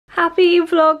Happy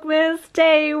Vlogmas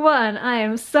day 1. I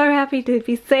am so happy to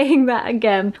be saying that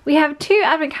again. We have 2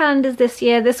 advent calendars this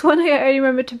year. This one I only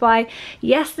remembered to buy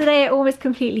yesterday. I almost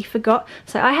completely forgot.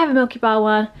 So I have a Milky Bar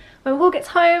one. When Paul gets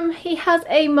home, he has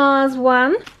a Mars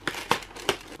one.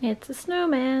 It's a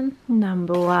snowman.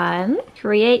 Number 1,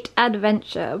 create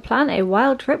adventure. Plan a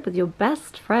wild trip with your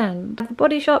best friend. The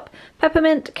Body Shop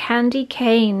Peppermint Candy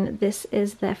Cane. This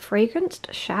is their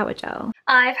fragranced shower gel.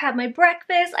 I've had my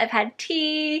breakfast, I've had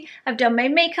tea, I've done my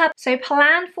makeup. So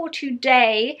plan for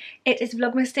today, it is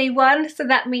Vlogmas day 1, so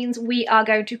that means we are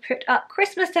going to put up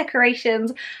Christmas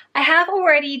decorations. I have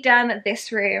already done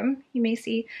this room. You may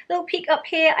see a little peek up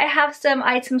here. I have some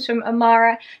items from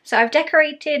Amara. So I've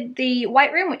decorated the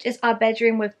white room, which is our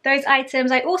bedroom, with those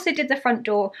items. I also did the front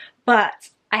door, but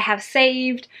I have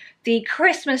saved the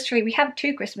Christmas tree. We have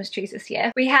 2 Christmas trees this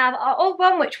year. We have our old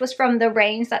one, which was from the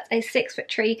range. That's a 6-foot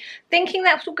tree. Thinking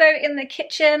that will go in the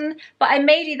kitchen, but I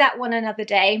may do that one another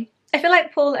day. I feel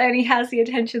like Paul only has the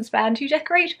attention span to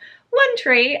decorate 1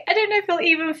 tree. I don't know if he'll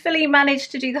even fully manage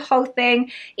to do the whole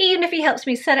thing, even if he helps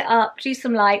me set it up, do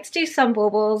some lights, do some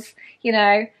baubles, you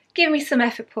know. Give me some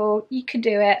effort, Paul. You can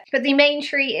do it. But the main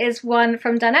tree is one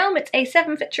from Dunelm. It's a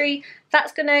 7-foot tree.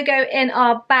 That's going to go in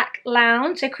our back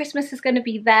lounge. So Christmas is going to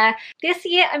be there. This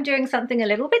year I'm doing something a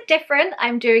little bit different.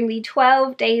 I'm doing the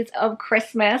 12 days of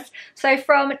Christmas. So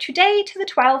from today to the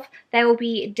 12th, there will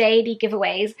be daily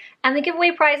giveaways. And the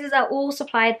giveaway prizes are all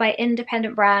supplied by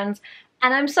independent brands.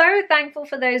 And I'm so thankful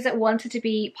for those that wanted to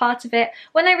be part of it.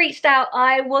 When I reached out,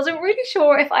 I wasn't really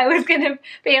sure if I was going to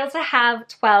be able to have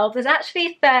 12. There's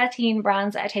actually 13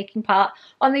 brands that are taking part.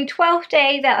 On the 12th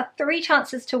day, there are 3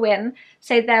 chances to win.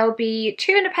 So there'll be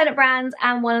 2 independent brands,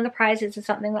 and one of the prizes is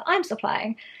something that I'm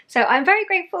supplying. So I'm very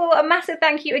grateful. A massive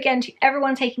thank you again to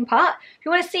everyone taking part. If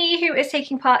you want to see who is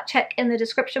taking part, check in the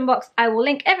description box. I will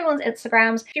link everyone's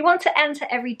Instagrams. If you want to enter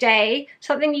every day,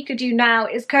 something you could do now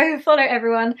is go follow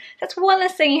everyone. That's one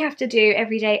less thing you have to do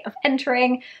every day of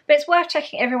entering, but it's worth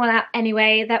checking everyone out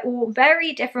anyway. They're all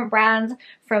very different brands,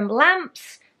 from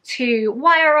lamps to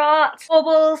wire art,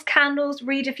 baubles, candles,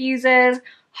 reed diffusers,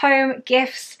 home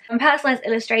gifts and personalized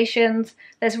illustrations.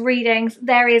 There's readings.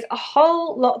 There is a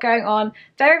whole lot going on.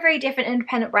 Very, very different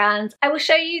independent brands. I will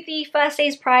show you the first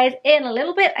day's prize in a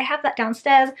little bit. I have that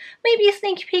downstairs. Maybe a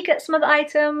sneaky peek at some other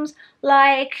items,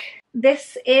 like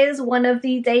this is one of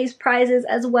the day's prizes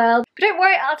as well. But don't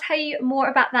worry, I'll tell you more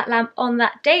about that lamp on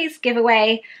that day's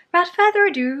giveaway. Without further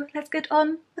ado, let's get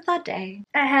on with our day.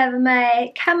 I have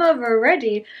my camera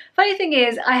ready. Funny thing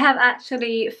is, I have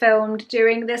actually filmed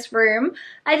doing this room.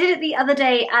 I did it the other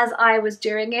day as I was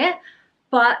doing it,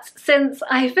 but since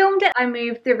I filmed it, I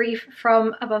moved the wreath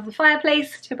from above the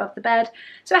fireplace to above the bed,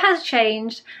 so it has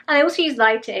changed. And I also use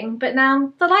lighting, but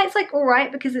now the light's like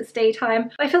alright because it's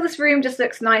daytime. I feel this room just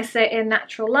looks nicer in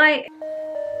natural light.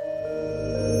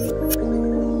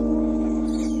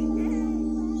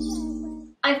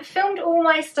 I've filmed all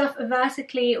my stuff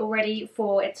vertically already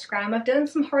for Instagram. I've done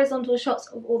some horizontal shots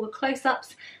of all the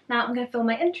close-ups. Now I'm going to film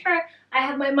my intro. I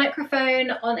have my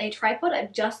microphone on a tripod.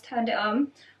 I've just turned it on.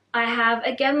 I have,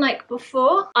 again like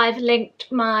before, I've linked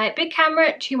my big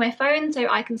camera to my phone so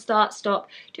I can start, stop,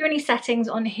 do any settings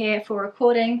on here for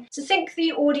recording. To sync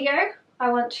the audio,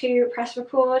 I want to press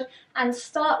record and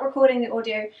start recording the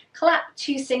audio, clap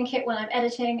to sync it when I'm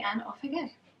editing, and off I go.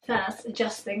 First,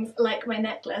 adjust things like my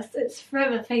necklace. It's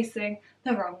forever facing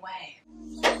the wrong way.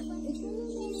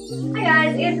 Hi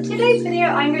guys, in today's video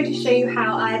I'm going to show you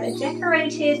how I've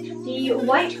decorated the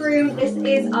white room. This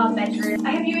is our bedroom.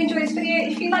 I hope you enjoy this video.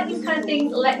 If you like these kind of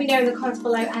things, let me know in the comments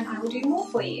below and I will do more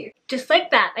for you. Just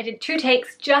like that, I did 2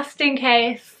 takes just in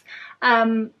case,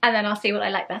 and then I'll see what I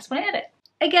like best when I edit.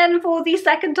 Again, for the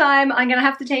second time, I'm gonna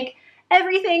have to take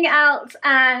everything out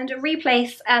and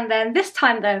replace, and then this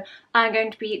time though I'm going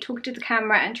to be talking to the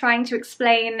camera and trying to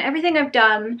explain everything I've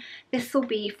done. This will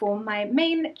be for my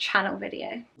main channel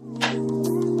video. First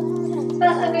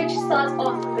I'm going to start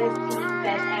off with the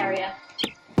bed area.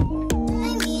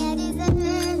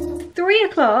 3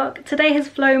 o'clock, today has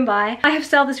flown by. I have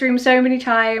styled this room so many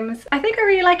times. I think I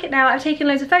really like it now. I've taken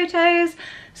loads of photos.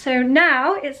 So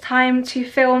now it's time to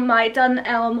film my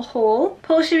Dunelm haul.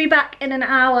 Paul should be back in an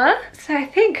hour, so I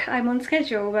think I'm on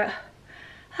schedule, but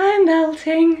I'm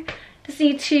melting. Just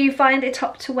need to find a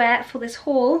top to wear for this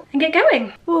haul and get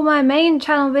going. For my main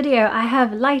channel video, I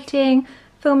have lighting,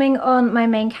 filming on my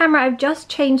main camera. I've just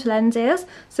changed lenses.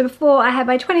 So before I had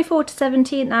my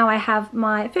 24-70, now I have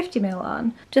my 50mm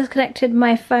on. Just connected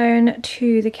my phone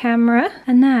to the camera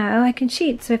and now I can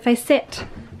shoot. So if I sit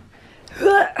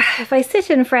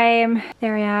in frame,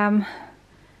 there I am,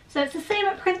 So it's the same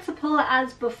principle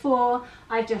as before,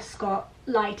 I just got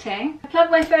lighting. I plugged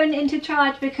my phone into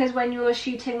charge because when you're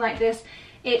shooting like this,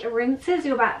 it rinses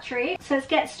your battery. So let's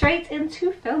get straight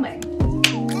into filming.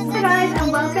 Hi guys,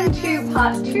 and welcome to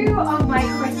part 2 of my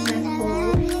Christmas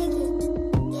haul.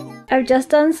 I've just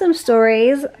done some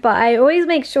stories, but I always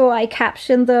make sure I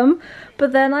caption them,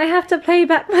 but then I have to play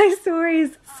back my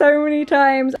stories so many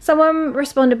times. Someone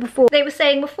responded before. They were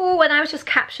saying before when I was just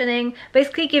captioning,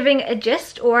 basically giving a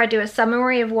gist or I do a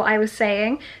summary of what I was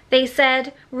saying, they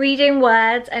said reading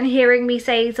words and hearing me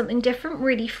say something different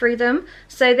really threw them.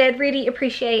 So they'd really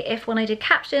appreciate if when I did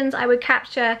captions, I would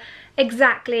capture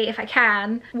exactly, if I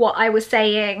can, what I was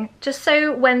saying, just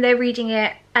so when they're reading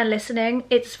it and listening,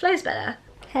 it just flows better.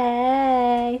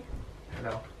 Hey.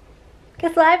 Hello.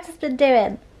 Guess what I've just been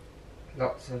doing?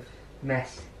 Lots of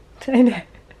mess. I know.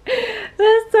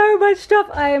 There's so much stuff.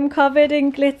 I am covered in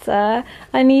glitter.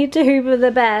 I need to hoover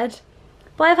the bed.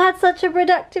 But I've had such a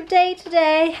productive day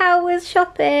today. How was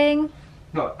shopping?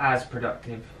 Not as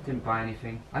productive. Didn't buy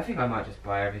anything. I think I might just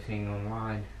buy everything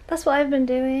online. That's what I've been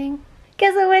doing.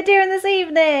 Guess what we're doing this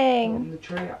evening? Putting the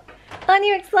tree up. Aren't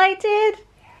you excited?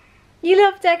 You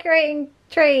love decorating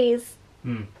trees.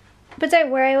 But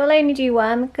don't worry, we'll only do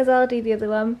one because I'll do the other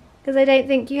one. Because I don't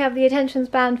think you have the attention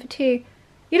span for 2.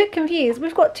 You look confused.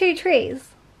 We've got 2 trees.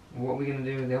 What are we going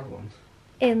to do with the other ones?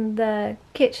 In the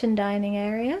kitchen dining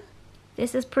area.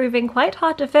 This is proving quite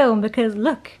hard to film because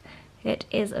look, it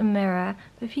is a mirror.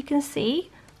 But if you can see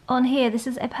on here, this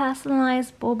is a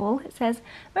personalised bauble. It says,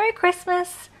 Merry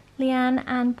Christmas, Leanne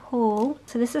and Paul.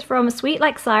 So this is from Sweet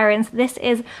Like Sirens. This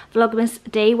is Vlogmas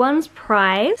Day 1's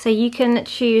prize. So you can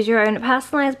choose your own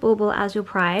personalised bauble as your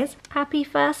prize. Happy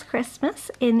first Christmas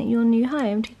in your new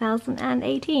home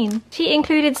 2018. She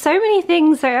included so many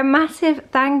things, so a massive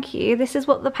thank you. This is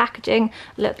what the packaging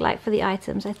looked like for the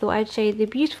items. I thought I'd show you the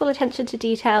beautiful attention to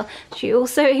detail. She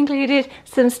also included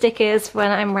some stickers for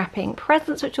when I'm wrapping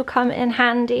presents, which will come in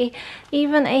handy.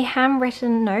 Even a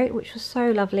handwritten note, which was so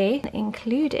lovely.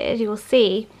 Included, you'll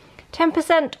see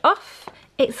 10% off,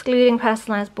 excluding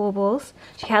personalised baubles.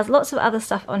 She has lots of other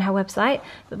stuff on her website.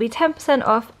 It'll be 10%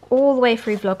 off all the way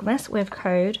through Vlogmas with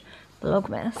code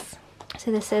Vlogmas.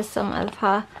 So this is some of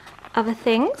her other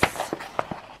things.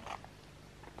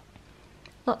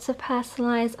 Lots of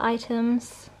personalised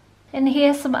items. And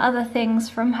here's some other things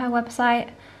from her website.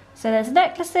 So there's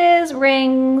necklaces,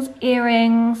 rings,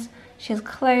 earrings. She has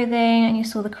clothing, and you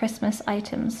saw the Christmas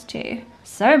items too.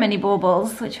 So many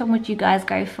baubles. Which one would you guys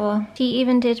go for? She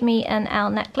even did me an owl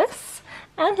necklace.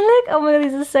 And look, oh my god,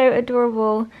 these are so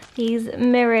adorable. These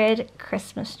mirrored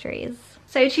Christmas trees.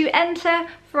 So to enter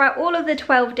throughout all of the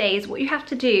 12 days, what you have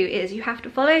to do is you have to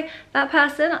follow that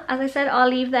person. As I said, I'll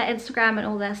leave their Instagram and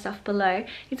all their stuff below. You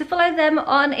need to follow them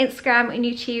on Instagram. You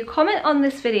need to comment on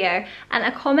this video, and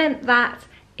a comment that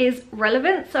is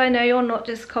relevant. So I know you're not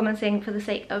just commenting for the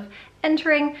sake of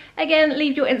entering. Again,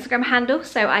 leave your Instagram handle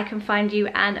so I can find you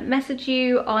and message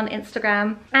you on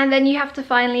Instagram. And then you have to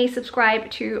finally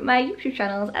subscribe to my YouTube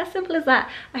channels. As simple as that.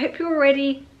 I hope you're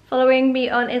already following me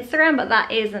on Instagram, but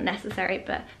that isn't necessary,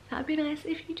 but that'd be nice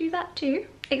if you do that too.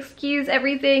 Excuse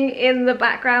everything in the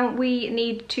background. We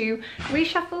need to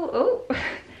reshuffle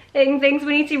things.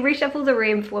 We need to reshuffle the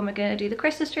room for when we're going to do the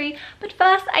Christmas tree. But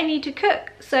first I need to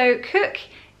cook. So cook,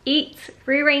 eat,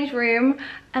 rearrange room,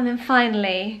 and then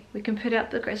finally we can put up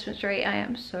the Christmas tree. I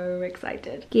am so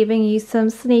excited. Giving you some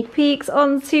sneak peeks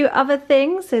onto other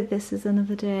things. So this is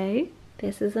another day.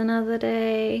 This is another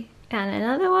day. And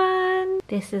another one.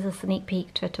 This is a sneak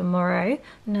peek to tomorrow.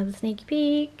 Another sneak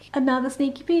peek. Another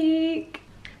sneaky peek.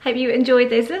 Hope you enjoyed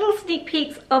those little sneak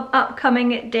peeks of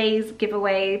upcoming days,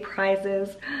 giveaway,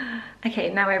 prizes.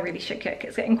 Okay, now I really should cook.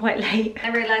 It's getting quite late. I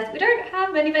realised we don't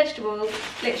have many vegetables.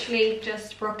 Literally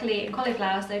just broccoli and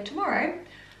cauliflower. So tomorrow,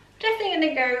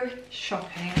 definitely gonna go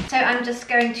shopping. So I'm just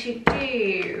going to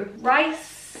do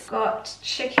rice, got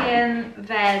chicken,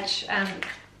 veg, and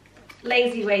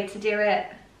lazy way to do it.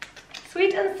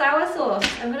 Sweet and sour sauce.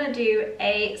 I'm gonna do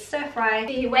a stir fry.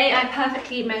 The way I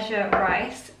perfectly measure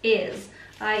rice is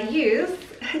I use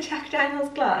a Jack Daniel's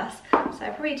glass. So I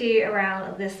probably do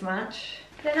around this much.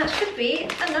 Then that should be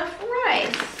enough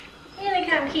rice. You really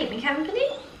can't keep me company.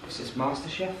 Is this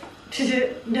MasterChef?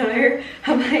 No,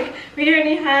 I'm like, we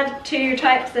only had 2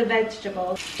 types of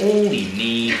vegetables. All you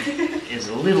need is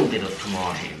a little bit of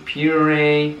tomato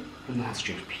puree, and that's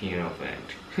just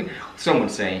perfect. Some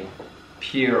would say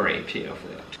puree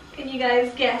perfect. Can you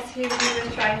guys guess who he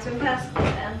was trying to impress with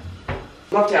then?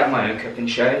 I'd love to have my own cooking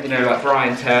show, you know, like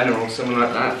Brian Turner or someone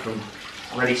like that from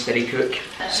Ready Steady Cook.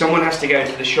 Someone has to go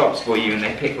to the shops for you and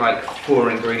they pick like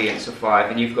 4 ingredients or 5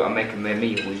 and you've got to make them their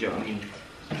meals, you know what I mean?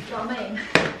 Do you know what I mean? Do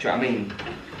you know what I mean?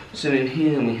 So in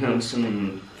here we have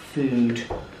some food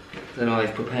that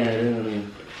I've prepared earlier.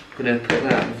 Gonna put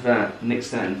that with that,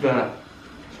 mix that and that.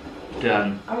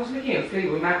 Done. I was looking at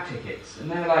Fleetwood Mac tickets and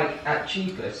they're like at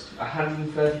cheapest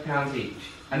 £130 each.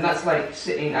 And that's like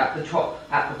sitting at the top,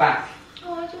 at the back.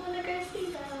 Oh, do you want to go see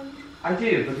them? I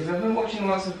do, because I've been watching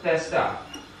lots of their stuff.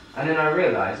 And then I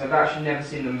realised I've actually never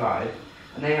seen them live.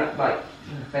 And they are like,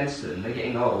 no offence to them, they're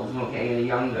getting old, not getting any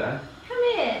younger.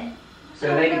 Come here.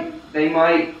 So they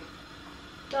might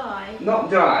die. Not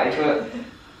die, but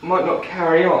might not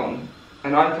carry on.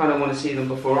 And I kind of want to see them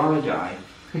before I die.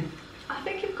 I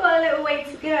think you've got a little way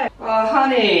to go. Oh,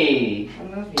 honey! I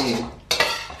love you.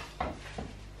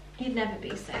 You'd never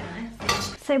be so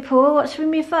nice. So, Paul, what should we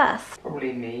move first?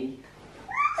 Probably me.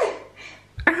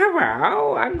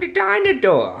 Hello, I'm the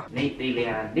dinosaur. Neatly,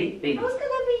 Leanne, neatly. I was going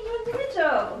to be you in the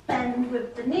middle. Bend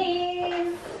with the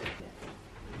knees.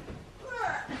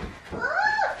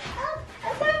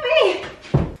 That's heavy.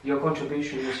 Your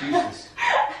contribution was useless.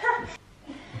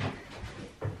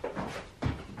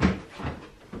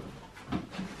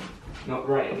 Not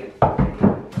right again.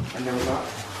 And then we're back.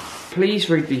 Please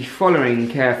read the following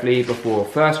carefully before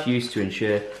first use to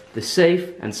ensure the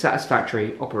safe and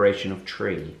satisfactory operation of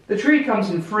tree. The tree comes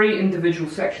in 3 individual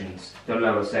sections: the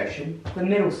lower section, the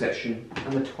middle section,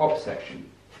 and the top section,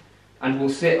 and will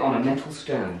sit on a metal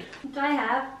stand. Which I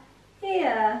have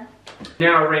here.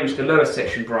 Now arrange the lower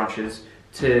section branches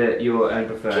to your own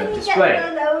preferred display. Can you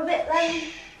get a little bit then?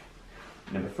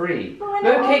 Number 3.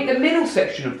 Locate the middle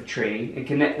section of the tree and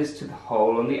connect this to the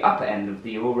hole on the upper end of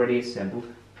the already assembled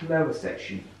lower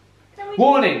section.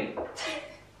 Warning!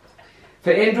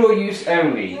 For indoor use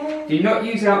only. Do not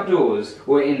use outdoors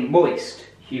or in moist,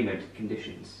 humid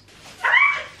conditions.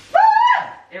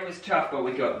 It was tough, but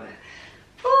we got there.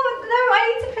 Oh, no, I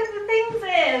need to put the things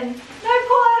in. No,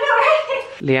 Paul, no.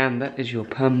 Leanne, that is your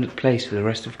permanent place for the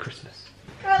rest of Christmas.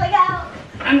 Rolling out.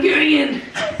 I'm going in!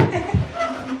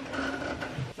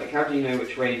 Like, how do you know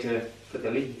which way to put the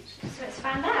leaves? So it's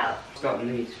found out. Start the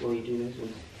leaves while you do those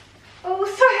ones. Oh,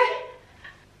 sorry.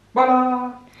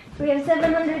 Voila! We have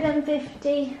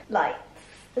 750 lights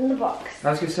in the box.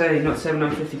 I was going to say, not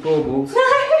 750 baubles.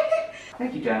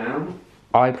 Thank you, Dan.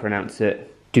 I pronounce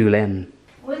it Doulem.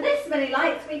 With this many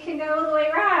lights, we can go all the way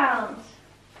around.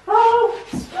 Oh,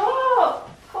 stop!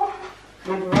 Oh,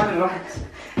 Not providing lights.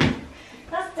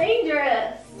 that's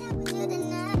dangerous.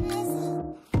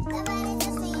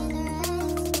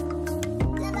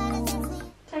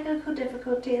 Technical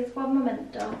difficulties, one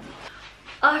momento.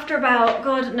 After about,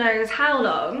 God knows how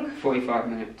long, 45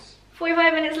 minutes.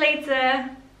 45 minutes later,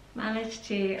 managed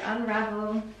to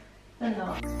unravel the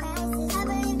knot.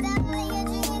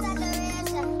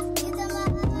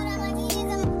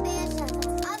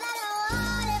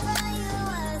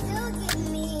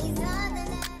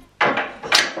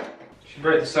 She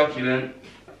broke the succulent.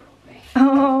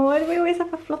 Oh, why do we always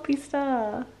have a floppy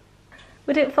star?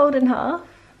 Would it fold in half?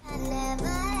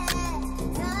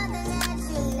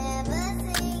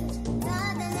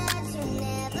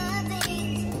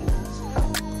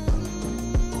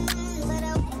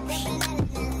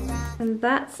 And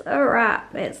that's a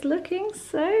wrap. It's looking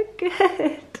so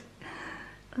good.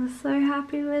 I'm so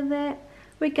happy with it.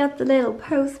 We got the little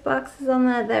post boxes on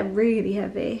there. They're really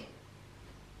heavy.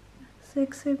 This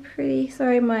looks so pretty.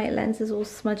 Sorry, my lens is all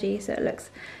smudgy, so it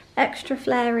looks extra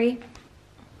flary.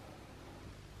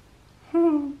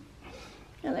 It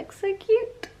looks so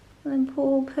cute. And then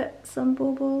Paul put some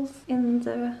baubles in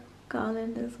the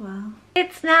garland as well.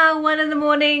 It's now 1 in the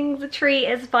morning. The tree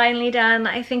is finally done.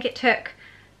 I think it took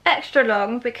extra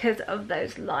long because of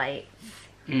those lights.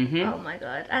 Oh my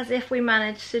god, as if we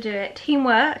managed to do it.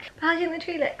 Teamwork. How do you think the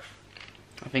tree looks?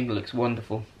 I think it looks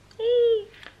wonderful. Eee.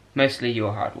 Mostly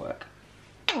your hard work.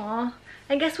 Aww.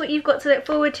 And guess what you've got to look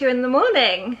forward to in the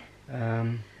morning?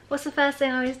 What's the first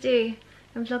thing I always do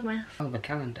in Vlogmas? Oh, the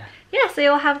calendar. Yeah, so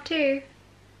you'll have two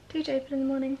to open in the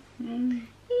morning.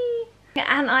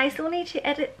 And I still need to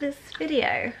edit this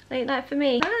video. Late night for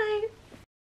me.